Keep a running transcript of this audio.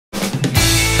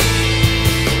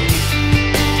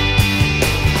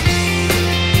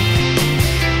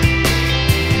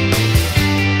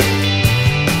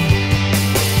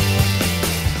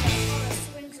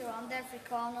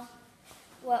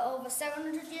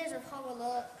years of horror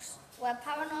lurks, where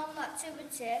paranormal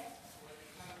activity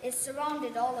is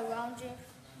surrounded all around you.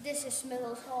 This is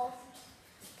Smithills Hall.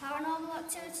 Paranormal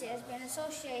activity has been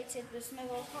associated with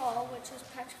Smithills Hall, which has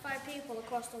petrified people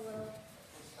across the world.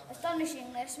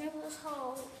 Astonishingly, Smithills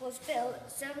Hall was built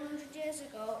 700 years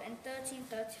ago in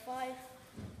 1335.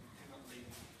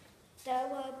 There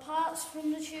were parts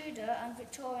from the Tudor and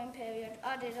Victorian period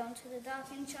added onto the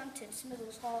dark enchanted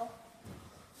Smithills Hall.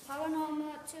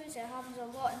 Paranormal activity happens a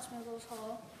lot in Smithills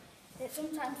Hall. It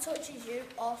sometimes touches you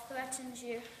or threatens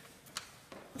you.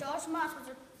 George Marsh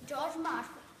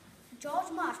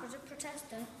was a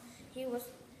Protestant. He was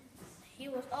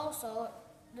also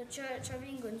the Church of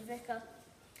England's vicar.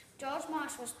 George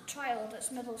Marsh was trialled at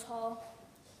Smithills Hall.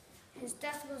 His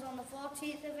death was on the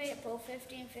 14th of April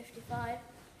 1555.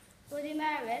 Bloody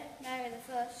Mary, Mary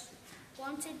I,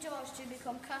 wanted George to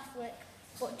become Catholic,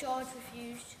 but George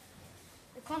refused.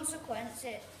 The consequence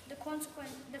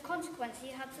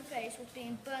he had to face was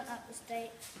being burnt at the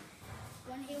stake.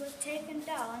 When he was taken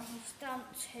down, he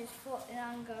stamped his foot in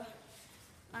anger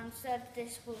and said,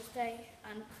 "This will stay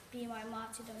and be my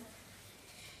martyrdom."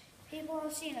 People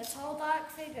have seen a tall, dark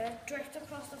figure drift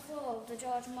across the floor of the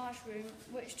George Marsh room,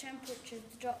 which temperatures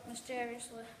dropped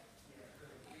mysteriously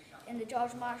in the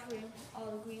George Marsh room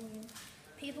or the Green Room.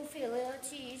 People feel ill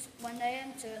at ease when they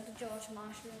enter the George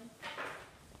Marsh room.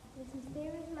 This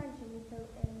mysterious mansion was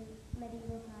built in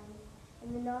medieval times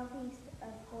in the northeast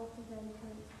of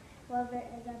Bolton-on-Trent. However, it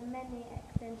has had many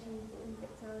extensions in the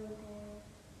Victorian period.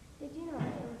 Did you know that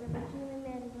it was originally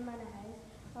made as a manor house,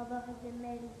 although it has been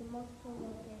made into multiple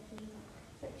locations,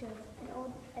 such as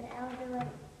an elderly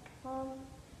home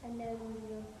and now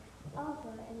museum.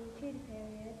 Also, in the Tudor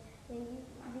period, they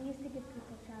used to give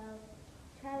people trials.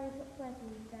 Trials took place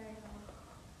in this very hall.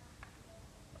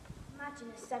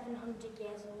 Imagine a 700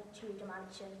 years old Tudor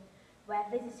mansion where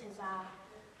visitors are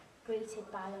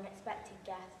greeted by unexpected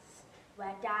guests,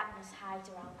 where darkness hides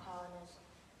around corners.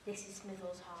 This is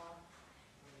Smithills Hall.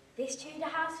 This Tudor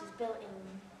house was built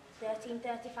in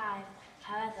 1335.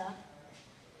 However,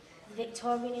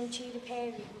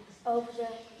 over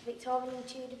the Victorian and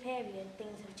Tudor period,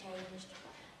 things have changed.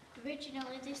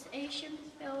 Originally, this ancient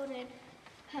building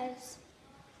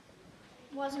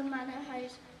was a manor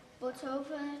house, but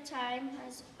over time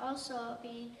has also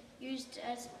been used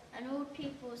as an old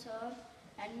people's home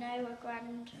and now a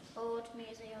grand old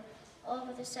museum.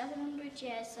 Over the 700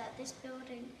 years that this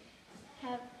building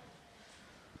has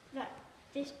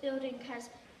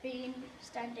been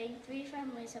standing, 3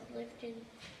 families have lived in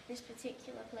this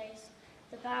particular place: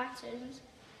 the Bartons,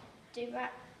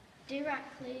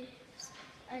 Dirackleys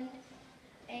and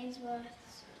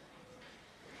Ainsworths.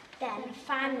 Then,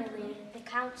 finally, the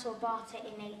council bought it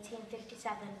in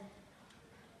 1857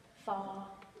 for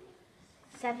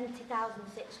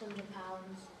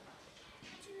 £70,600.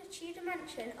 Imagine a Tudor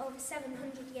mansion over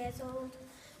 700 years old,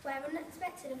 where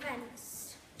unexpected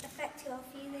events affect your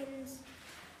feelings,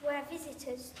 where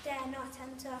visitors dare not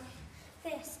enter.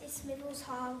 This is Smithills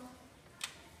Hall.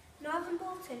 Northern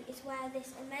Bolton is where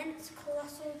this immense,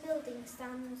 colossal building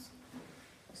stands.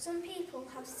 Some people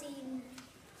have seen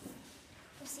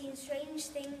strange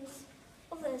things.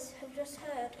 Others have just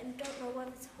heard and don't know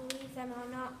whether to believe them or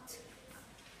not.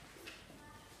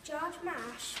 George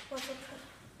Marsh was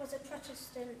a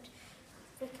Protestant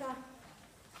vicar.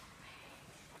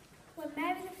 When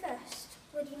Mary I,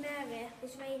 Bloody Mary,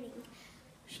 was reigning,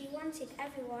 she wanted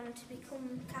everyone to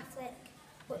become Catholic,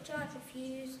 but George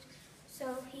refused,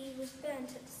 so he was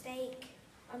burnt at the stake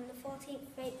on the 14th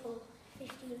of April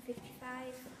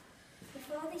 1555.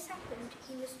 Before this happened,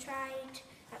 he was tried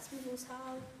at Smithills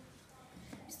Hall.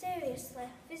 Mysteriously,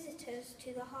 visitors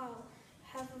to the hall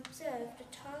have observed a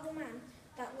tall man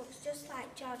that looks just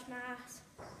like George Marsh.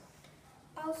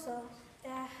 Also,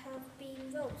 there have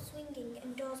been ropes swinging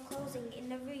and doors closing in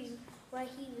the room where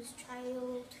he was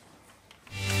trialled.